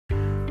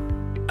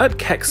At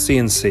Kekst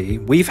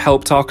CNC, we've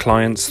helped our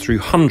clients through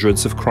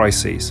hundreds of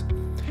crises.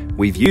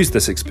 We've used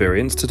this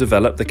experience to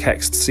develop the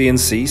Kekst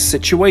CNC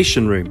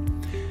Situation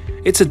Room.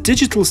 It's a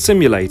digital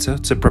simulator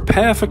to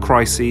prepare for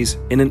crises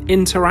in an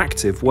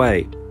interactive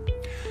way.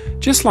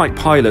 Just like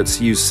pilots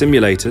use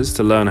simulators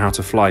to learn how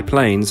to fly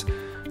planes,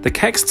 the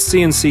Kekst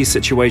CNC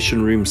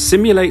Situation Room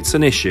simulates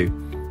an issue,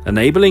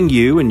 enabling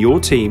you and your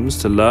teams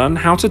to learn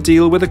how to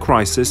deal with a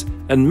crisis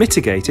and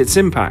mitigate its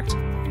impact.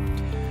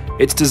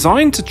 It's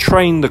designed to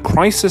train the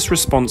crisis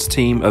response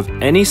team of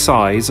any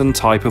size and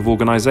type of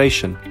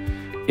organization.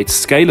 It's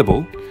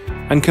scalable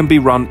and can be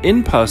run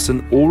in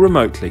person or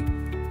remotely.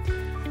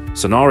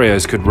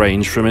 Scenarios could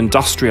range from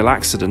industrial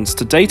accidents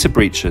to data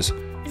breaches,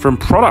 from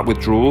product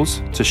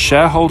withdrawals to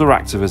shareholder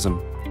activism.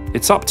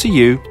 It's up to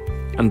you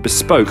and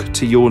bespoke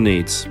to your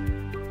needs.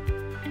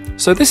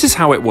 So this is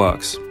how it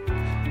works.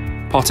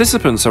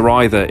 Participants are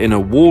either in a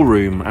war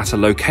room at a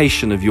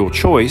location of your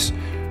choice,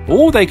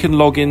 or they can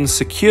log in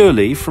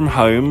securely from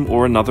home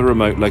or another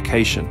remote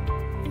location.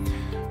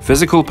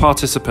 Physical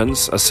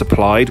participants are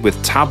supplied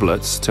with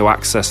tablets to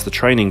access the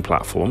training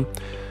platform,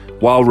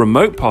 while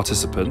remote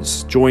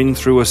participants join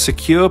through a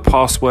secure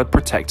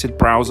password-protected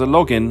browser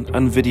login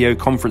and video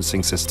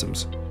conferencing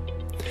systems.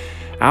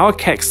 Our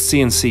Kekst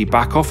CNC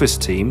back-office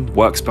team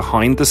works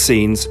behind the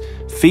scenes,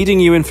 feeding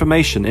you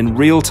information in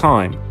real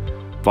time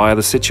via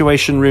the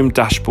Situation Room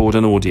dashboard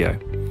and audio,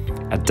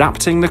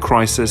 adapting the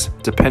crisis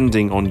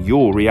depending on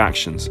your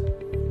reactions.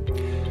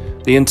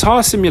 The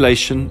entire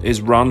simulation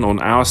is run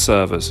on our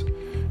servers,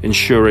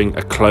 ensuring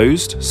a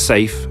closed,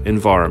 safe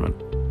environment.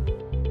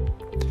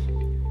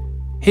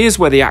 Here's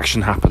where the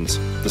action happens: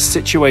 the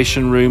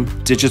Situation Room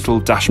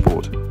digital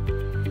dashboard.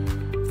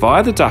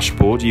 Via the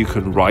dashboard, you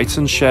can write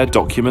and share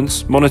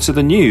documents, monitor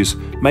the news,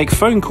 make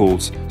phone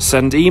calls,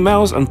 send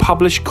emails, and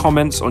publish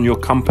comments on your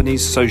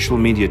company's social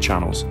media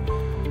channels.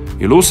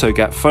 You'll also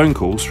get phone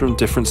calls from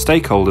different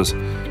stakeholders,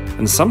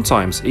 and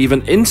sometimes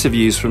even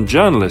interviews from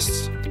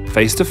journalists,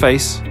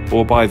 face-to-face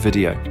or by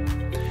video.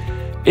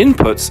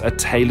 Inputs are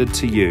tailored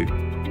to you,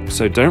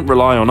 so don't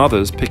rely on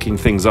others picking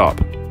things up.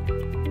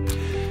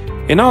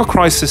 In our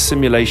crisis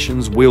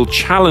simulations, we'll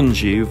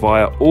challenge you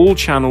via all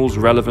channels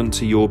relevant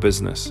to your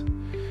business.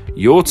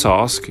 Your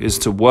task is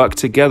to work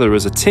together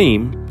as a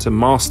team to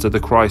master the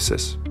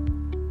crisis.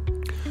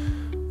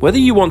 Whether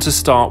you want to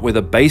start with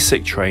a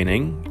basic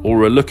training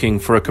or are looking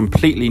for a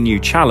completely new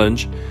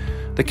challenge,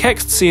 the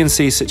Kekst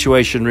CNC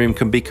Situation Room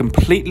can be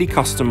completely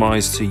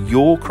customized to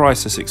your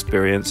crisis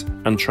experience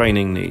and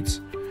training needs.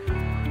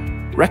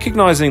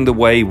 Recognizing the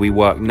way we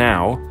work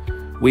now,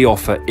 we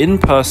offer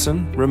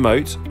in-person,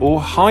 remote, or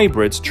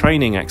hybrid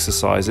training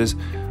exercises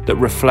that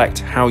reflect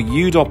how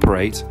you'd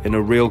operate in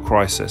a real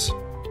crisis.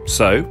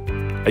 So,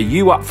 are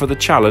you up for the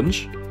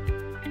challenge?